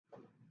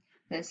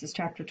This is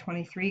chapter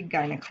 23,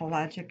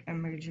 Gynecologic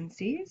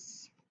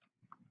Emergencies.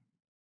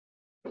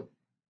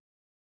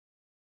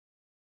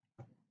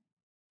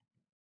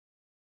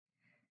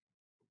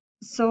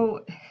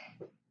 So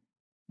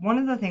one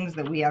of the things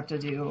that we have to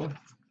do,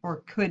 or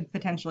could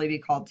potentially be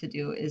called to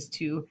do, is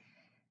to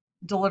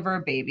deliver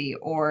a baby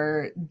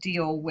or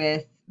deal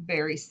with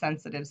very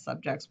sensitive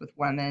subjects with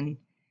women.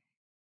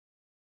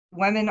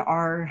 Women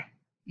are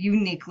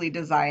uniquely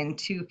designed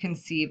to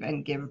conceive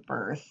and give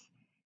birth,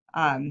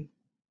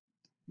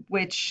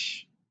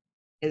 which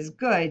is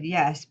good,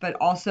 yes, but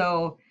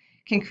also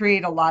can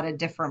create a lot of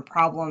different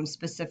problems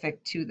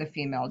specific to the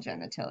female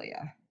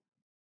genitalia.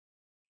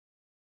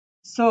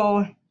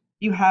 So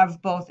you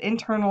have both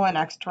internal and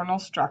external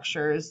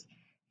structures.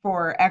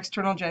 For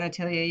external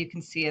genitalia, you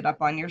can see it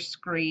up on your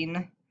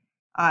screen.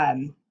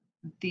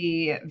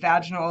 The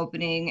vaginal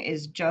opening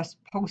is just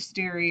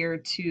posterior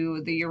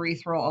to the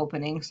urethral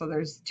opening, so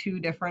there's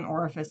two different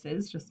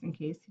orifices, just in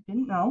case you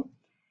didn't know.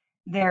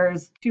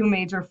 There's two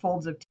major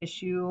folds of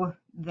tissue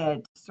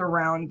that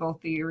surround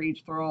both the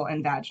urethral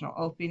and vaginal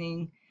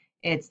opening.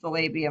 It's the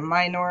labia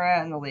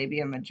minora and the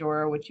labia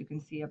majora, which you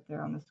can see up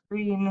there on the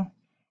screen.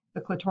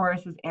 The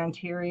clitoris is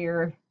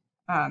anterior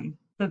to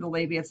the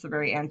labia, it's the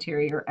very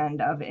anterior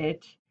end of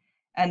it.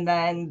 And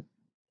then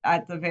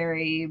at the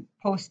very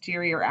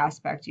posterior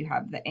aspect, you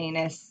have the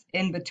anus.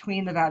 In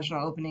between the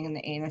vaginal opening and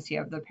the anus, you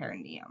have the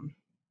perineum.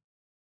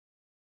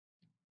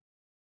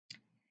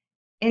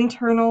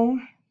 Internal,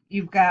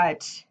 you've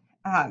got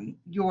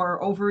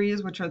your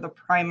ovaries, which are the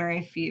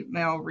primary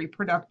female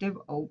reproductive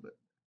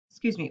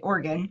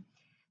organ.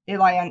 They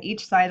lie on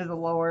each side of the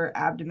lower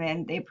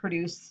abdomen. They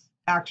produce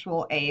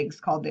actual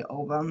eggs called the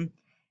ovum,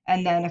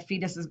 and then a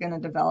fetus is going to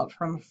develop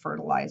from a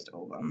fertilized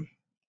ovum.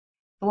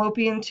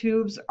 Fallopian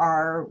tubes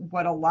are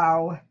what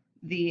allow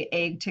the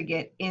egg to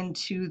get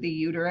into the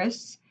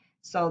uterus,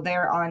 so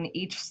they're on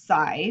each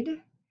side.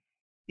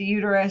 The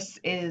uterus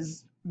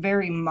is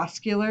very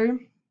muscular.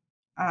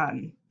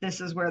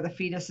 This is where the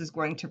fetus is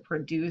going to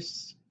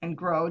produce and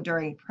grow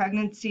during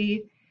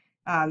pregnancy.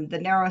 The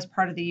narrowest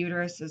part of the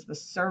uterus is the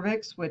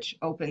cervix, which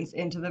opens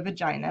into the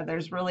vagina.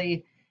 There's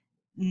really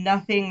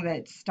nothing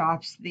that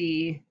stops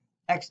the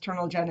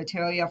external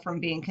genitalia from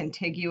being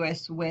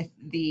contiguous with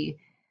the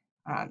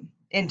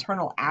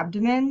internal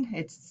abdomen.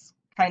 It's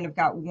kind of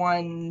got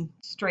one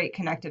straight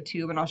connective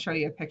tube, and I'll show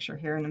you a picture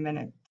here in a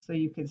minute so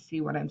you can see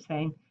what I'm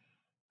saying.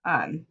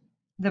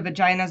 The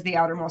vagina is the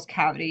outermost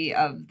cavity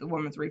of the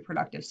woman's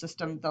reproductive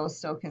system, though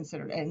still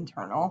considered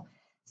internal.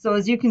 So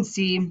as you can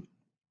see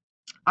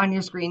on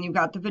your screen, you've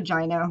got the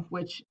vagina,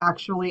 which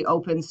actually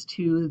opens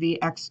to the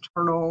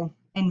external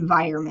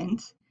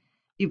environment.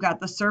 You've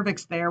got the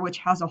cervix there, which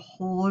has a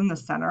hole in the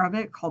center of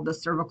it called the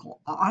cervical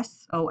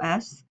os,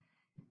 OS,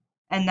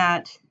 and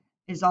that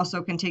is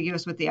also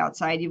contiguous with the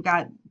outside. You've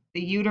got the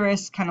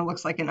uterus, kind of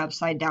looks like an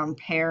upside down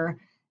pear,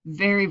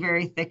 very,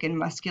 very thick and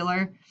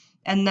muscular.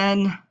 And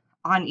then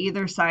on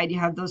either side, you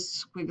have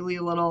those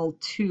squiggly little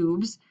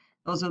tubes.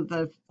 Those are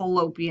the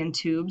fallopian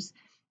tubes.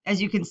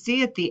 As you can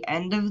see at the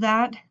end of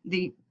that,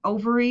 the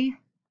ovary,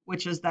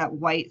 which is that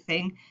white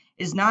thing,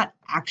 is not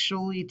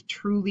actually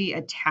truly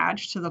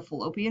attached to the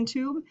fallopian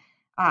tube.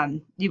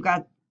 You've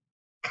got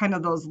kind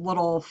of those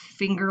little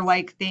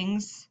finger-like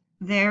things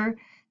there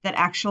that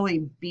actually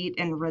beat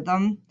in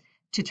rhythm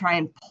to try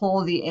and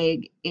pull the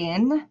egg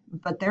in,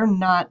 but they're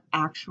not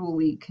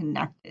actually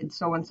connected.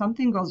 So when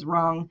something goes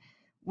wrong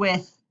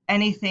with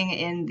anything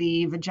in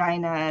the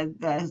vagina,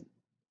 the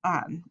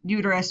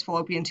uterus,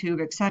 fallopian tube,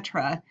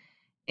 etc.,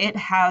 it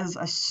has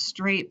a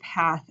straight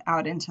path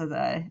out into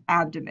the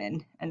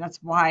abdomen, and that's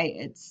why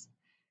it's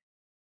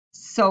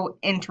so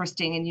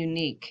interesting and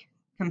unique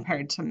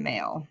compared to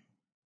male.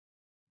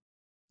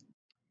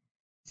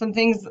 Some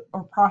things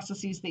or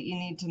processes that you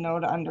need to know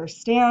to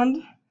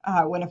understand.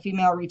 When a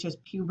female reaches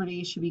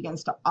puberty, she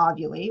begins to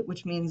ovulate,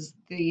 which means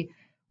the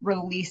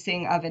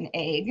releasing of an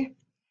egg.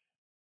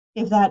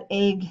 If that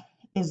egg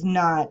is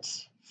not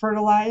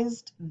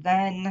fertilized,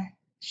 then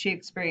she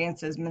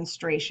experiences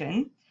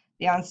menstruation.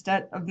 The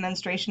onset of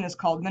menstruation is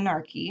called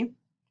menarche,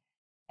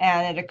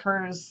 and it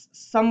occurs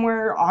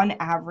somewhere on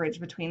average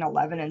between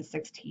 11 and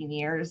 16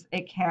 years.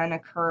 It can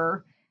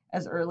occur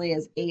as early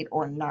as 8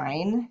 or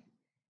 9.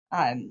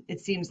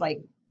 It seems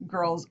like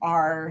girls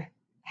are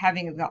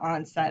having the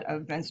onset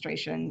of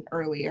menstruation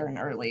earlier and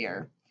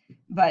earlier,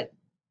 but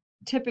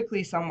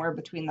typically somewhere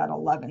between that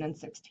 11 and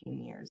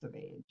 16 years of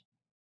age.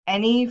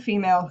 Any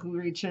female who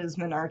reaches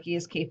menarche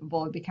is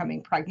capable of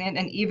becoming pregnant,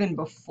 and even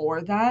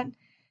before that,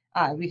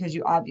 because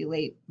you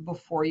ovulate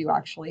before you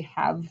actually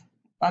have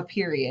a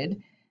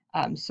period.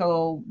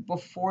 So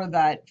before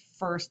that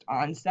first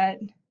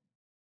onset,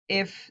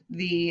 if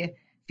the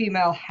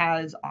female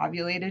has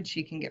ovulated,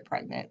 she can get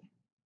pregnant.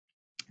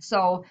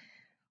 So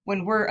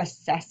when we're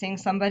assessing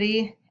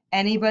somebody,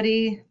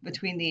 anybody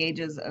between the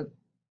ages of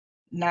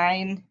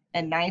 9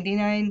 and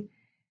 99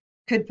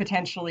 could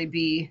potentially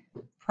be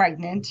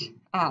pregnant.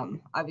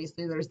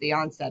 Obviously, there's the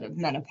onset of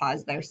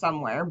menopause there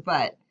somewhere,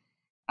 but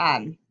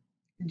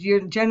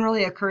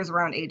generally occurs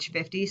around age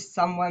 50.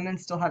 Some women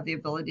still have the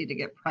ability to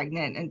get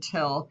pregnant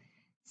until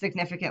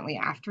significantly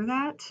after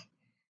that.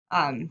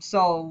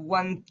 So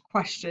one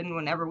question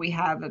whenever we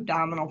have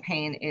abdominal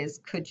pain is,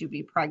 could you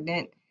be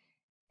pregnant?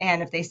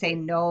 And if they say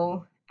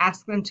no,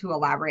 ask them to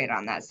elaborate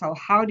on that. So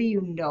how do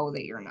you know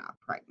that you're not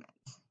pregnant?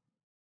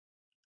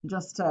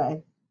 Just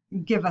to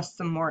give us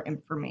some more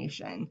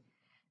information.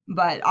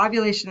 But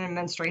ovulation and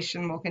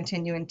menstruation will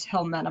continue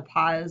until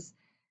menopause.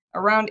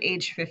 Around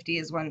age 50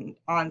 is when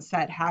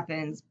onset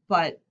happens,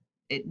 but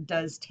it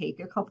does take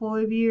a couple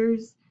of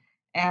years,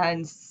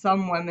 and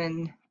some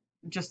women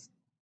just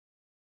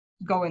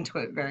go into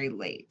it very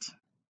late.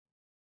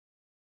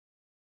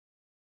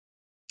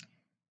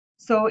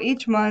 So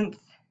each month,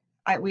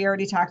 we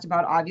already talked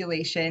about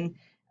ovulation.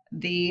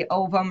 The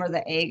ovum or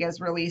the egg is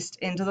released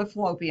into the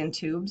fallopian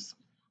tubes.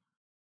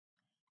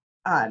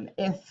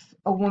 If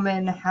a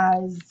woman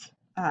has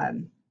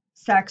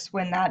sex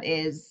when that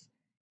is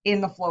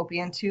in the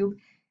fallopian tube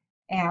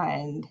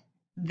and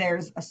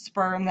there's a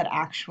sperm that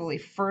actually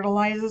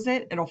fertilizes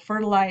it, it'll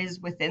fertilize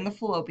within the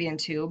fallopian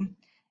tube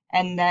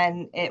and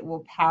then it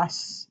will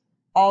pass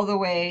all the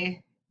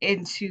way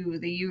into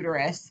the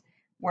uterus,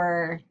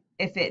 where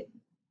if it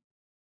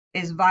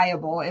is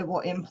viable, it will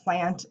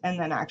implant and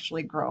then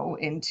actually grow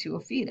into a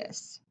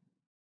fetus.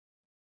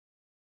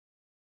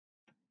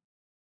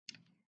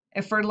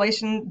 If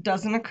fertilization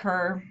doesn't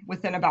occur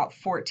within about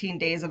 14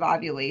 days of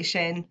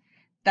ovulation,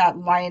 that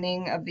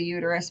lining of the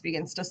uterus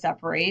begins to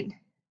separate,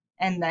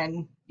 and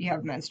then you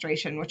have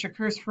menstruation, which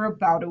occurs for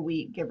about a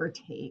week, give or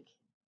take.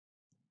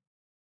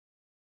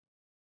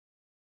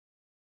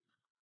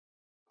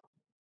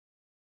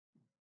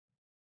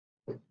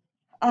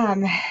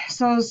 Um,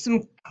 so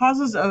some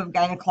causes of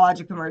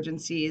gynecologic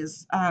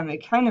emergencies,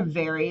 it kind of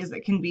varies.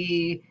 It can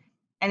be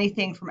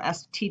anything from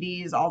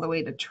STDs all the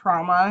way to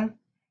trauma.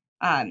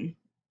 Um,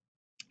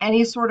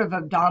 any sort of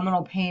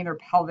abdominal pain or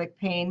pelvic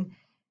pain,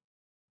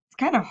 it's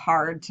kind of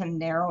hard to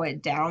narrow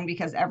it down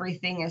because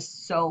everything is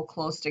so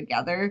close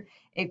together.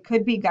 It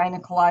could be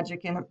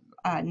gynecologic in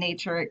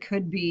nature, it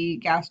could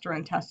be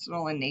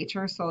gastrointestinal in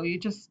nature. So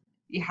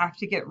you have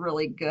to get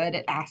really good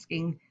at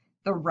asking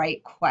the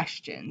right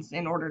questions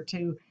in order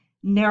to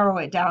narrow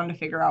it down to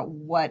figure out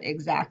what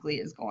exactly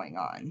is going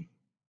on.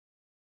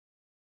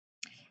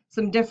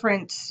 Some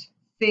different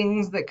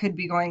things that could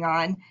be going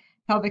on.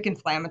 Pelvic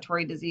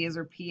inflammatory disease,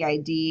 or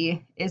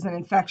PID, is an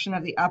infection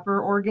of the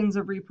upper organs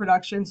of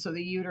reproduction, so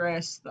the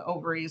uterus, the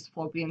ovaries,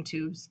 fallopian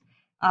tubes.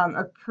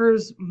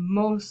 Occurs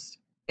most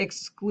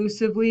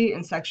exclusively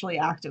in sexually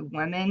active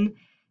women.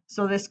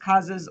 So this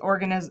causes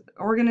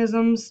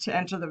organisms to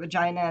enter the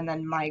vagina and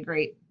then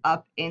migrate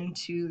up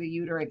into the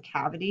uterine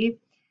cavity.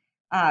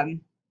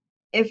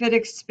 If it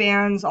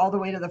expands all the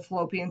way to the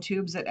fallopian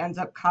tubes, it ends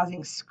up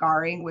causing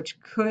scarring, which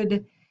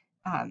could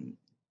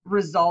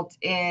result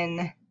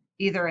in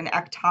either an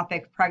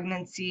ectopic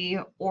pregnancy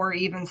or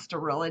even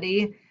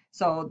sterility,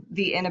 so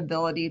the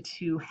inability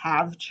to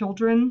have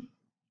children.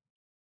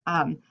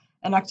 An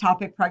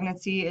ectopic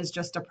pregnancy is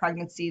just a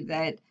pregnancy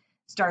that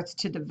starts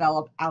to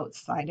develop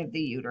outside of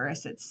the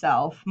uterus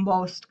itself.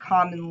 Most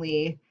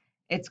commonly,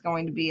 it's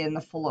going to be in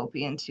the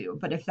fallopian tube,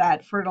 but if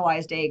that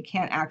fertilized egg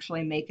can't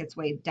actually make its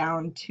way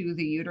down to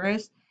the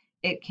uterus,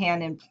 it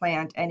can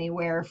implant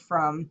anywhere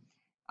from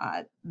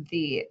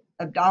the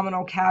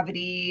abdominal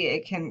cavity,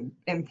 it can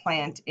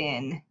implant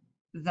in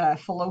the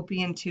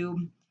fallopian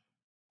tube,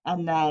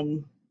 and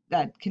then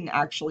that can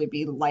actually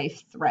be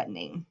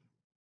life-threatening.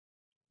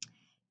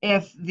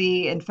 If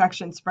the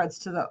infection spreads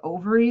to the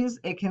ovaries,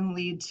 it can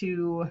lead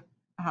to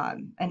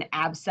an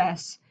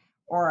abscess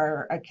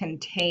or a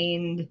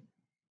contained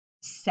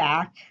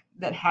sac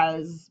that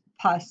has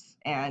pus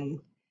and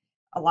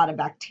a lot of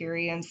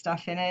bacteria and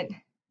stuff in it.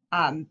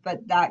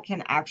 But that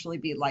can actually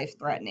be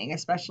life-threatening,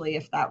 especially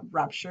if that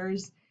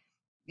ruptures.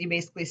 You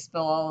basically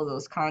spill all of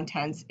those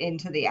contents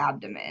into the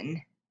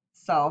abdomen.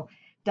 So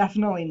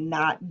definitely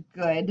not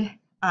good.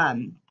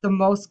 The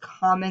most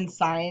common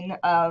sign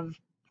of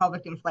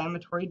pelvic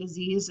inflammatory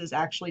disease is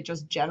actually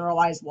just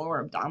generalized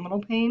lower abdominal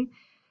pain.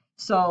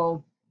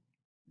 So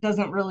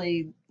doesn't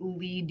really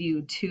lead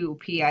you to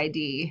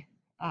PID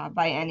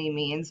by any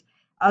means.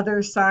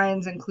 Other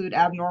signs include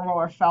abnormal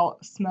or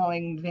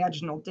foul-smelling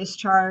vaginal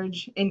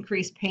discharge,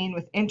 increased pain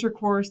with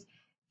intercourse,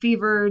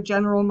 fever,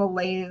 general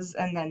malaise,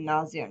 and then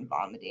nausea and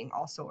vomiting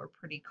also are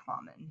pretty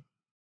common.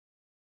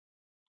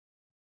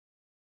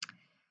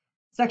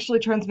 Sexually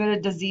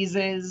transmitted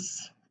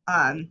diseases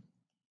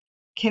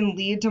can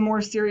lead to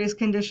more serious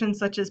conditions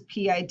such as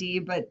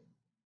PID, but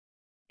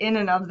in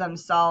and of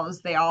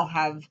themselves, they all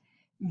have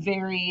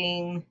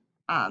varying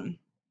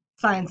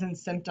signs and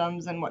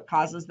symptoms and what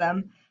causes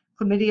them.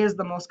 Chlamydia is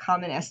the most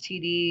common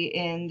STD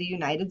in the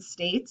United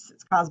States.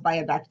 It's caused by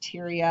a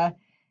bacteria.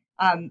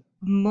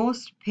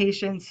 Most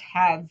patients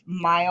have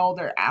mild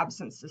or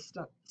absent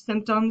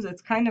symptoms.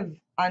 It's kind of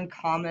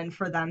uncommon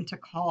for them to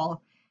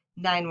call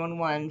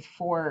 911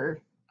 for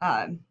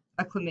a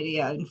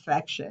chlamydia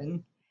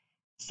infection.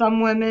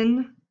 Some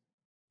women,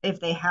 if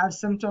they have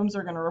symptoms,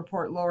 are going to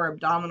report lower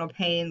abdominal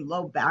pain,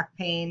 low back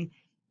pain,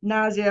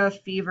 nausea,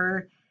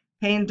 fever,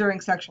 pain during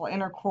sexual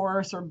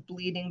intercourse, or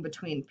bleeding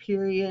between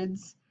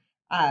periods.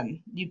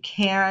 You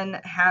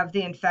can have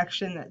the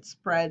infection that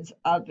spreads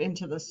up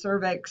into the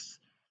cervix,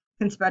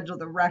 can spread to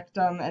the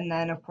rectum, and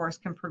then, of course,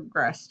 can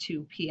progress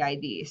to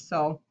PID.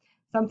 So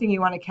something you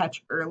want to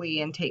catch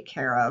early and take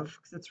care of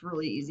because it's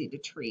really easy to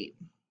treat.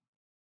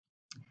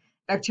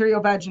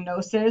 Bacterial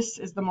vaginosis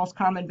is the most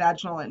common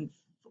vaginal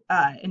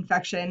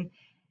infection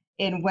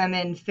in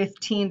women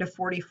 15 to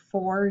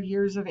 44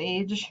 years of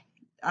age.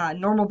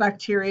 Normal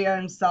bacteria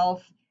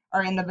themselves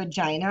are in the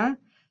vagina,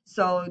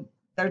 so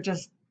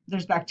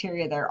there's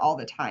bacteria there all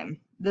the time.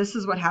 This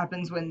is what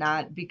happens when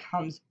that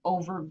becomes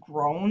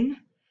overgrown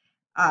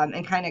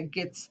and kind of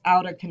gets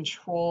out of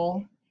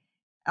control,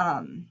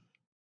 and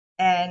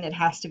it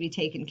has to be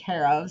taken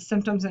care of.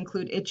 Symptoms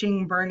include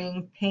itching,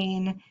 burning,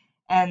 pain,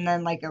 and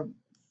then like a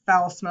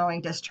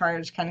foul-smelling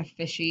discharge, kind of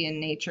fishy in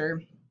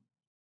nature.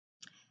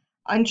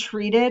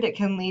 Untreated, it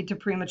can lead to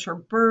premature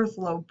birth,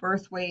 low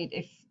birth weight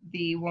if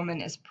the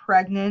woman is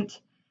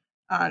pregnant.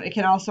 It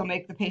can also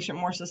make the patient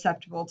more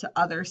susceptible to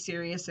other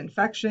serious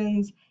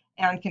infections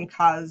and can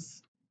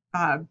cause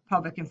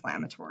pelvic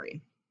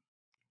inflammatory.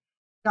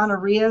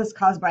 Gonorrhea is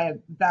caused by a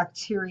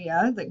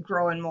bacteria that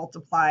grow and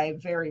multiply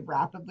very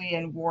rapidly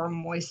in warm,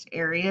 moist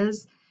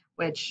areas,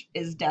 which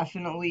is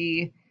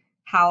definitely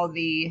how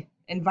the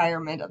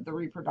environment of the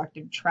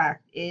reproductive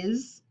tract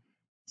is.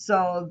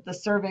 So the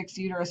cervix,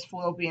 uterus,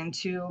 fallopian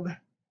tube,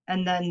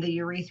 and then the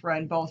urethra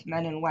in both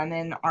men and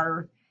women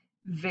are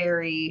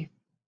very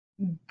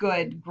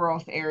good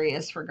growth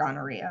areas for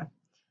gonorrhea.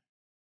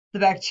 The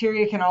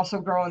bacteria can also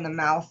grow in the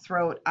mouth,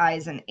 throat,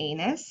 eyes, and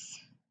anus.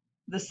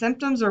 The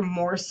symptoms are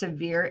more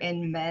severe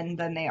in men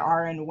than they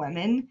are in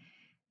women.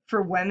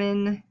 For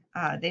women,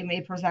 they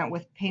may present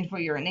with painful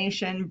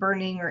urination,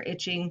 burning or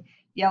itching,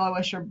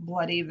 yellowish or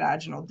bloody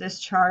vaginal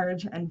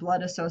discharge, and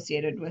blood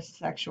associated with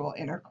sexual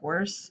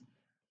intercourse.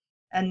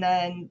 And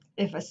then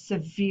if a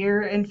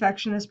severe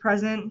infection is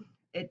present,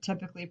 it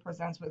typically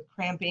presents with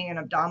cramping and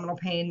abdominal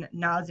pain,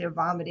 nausea,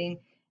 vomiting,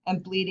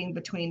 and bleeding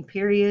between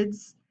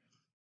periods.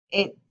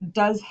 It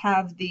does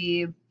have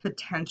the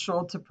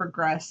potential to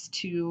progress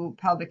to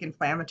pelvic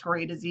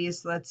inflammatory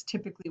disease, so that's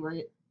typically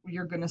where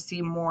you're going to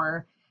see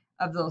more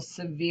of those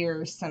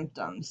severe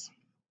symptoms.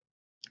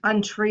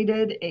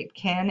 Untreated, it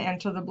can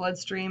enter the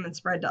bloodstream and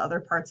spread to other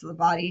parts of the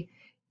body,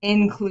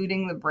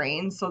 including the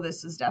brain, so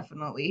this is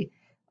definitely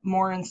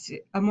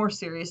a more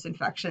serious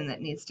infection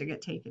that needs to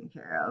get taken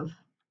care of.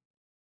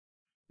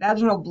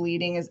 Vaginal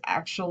bleeding is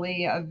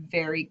actually a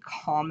very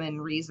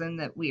common reason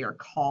that we are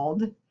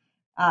called.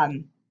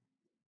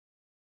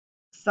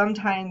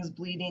 Sometimes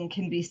bleeding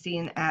can be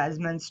seen as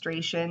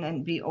menstruation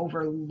and be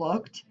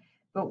overlooked,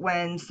 but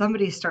when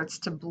somebody starts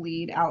to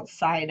bleed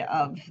outside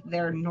of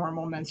their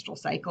normal menstrual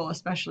cycle,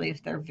 especially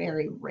if they're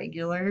very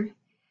regular,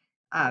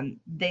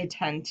 they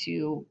tend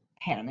to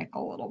panic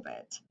a little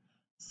bit.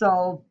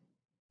 So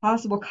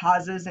possible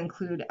causes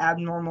include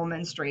abnormal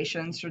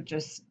menstruations or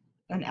just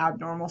an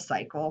abnormal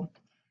cycle,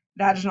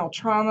 vaginal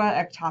trauma,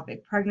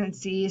 ectopic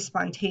pregnancy,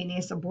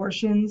 spontaneous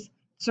abortions,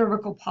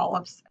 cervical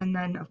polyps, and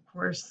then, of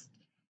course,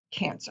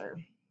 cancer.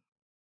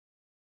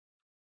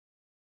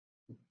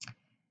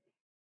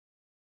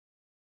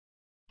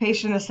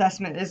 Patient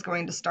assessment is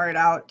going to start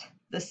out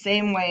the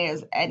same way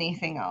as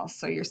anything else.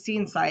 So you're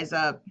seeing size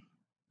up.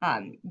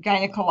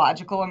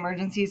 Gynecological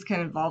emergencies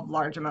can involve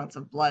large amounts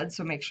of blood,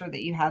 so make sure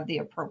that you have the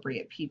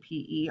appropriate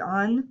PPE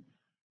on.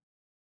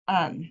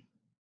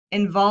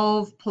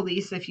 Involve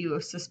police if you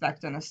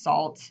suspect an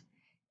assault,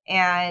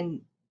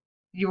 and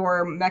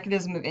your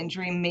mechanism of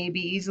injury may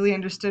be easily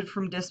understood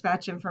from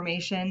dispatch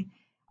information.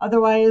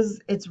 Otherwise,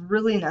 it's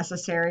really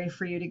necessary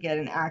for you to get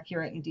an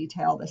accurate and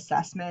detailed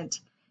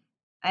assessment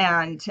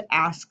and to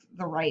ask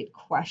the right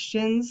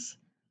questions.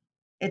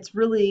 It's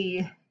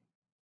really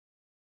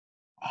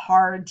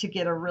hard to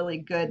get a really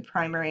good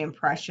primary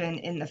impression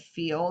in the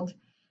field,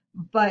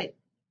 but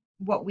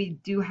what we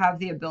do have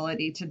the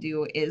ability to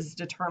do is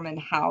determine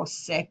how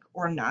sick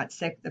or not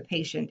sick the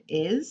patient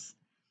is,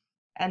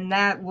 and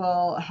that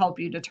will help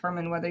you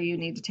determine whether you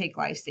need to take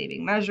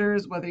life-saving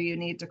measures, whether you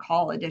need to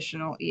call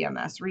additional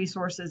EMS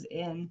resources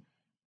in.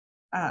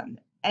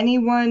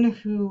 Anyone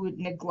who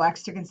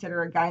neglects to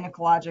consider a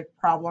gynecologic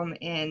problem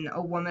in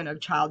a woman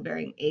of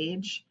childbearing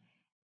age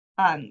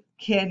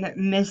can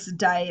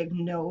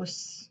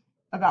misdiagnose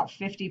about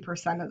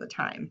 50% of the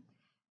time.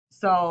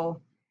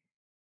 So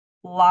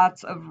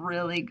lots of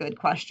really good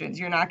questions.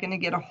 You're not going to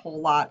get a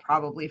whole lot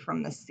probably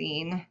from the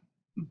scene,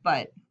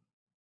 but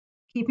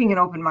keeping an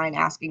open mind,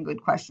 asking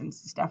good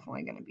questions is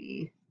definitely going to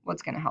be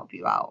what's going to help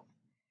you out.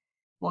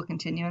 We'll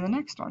continue in the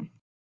next one.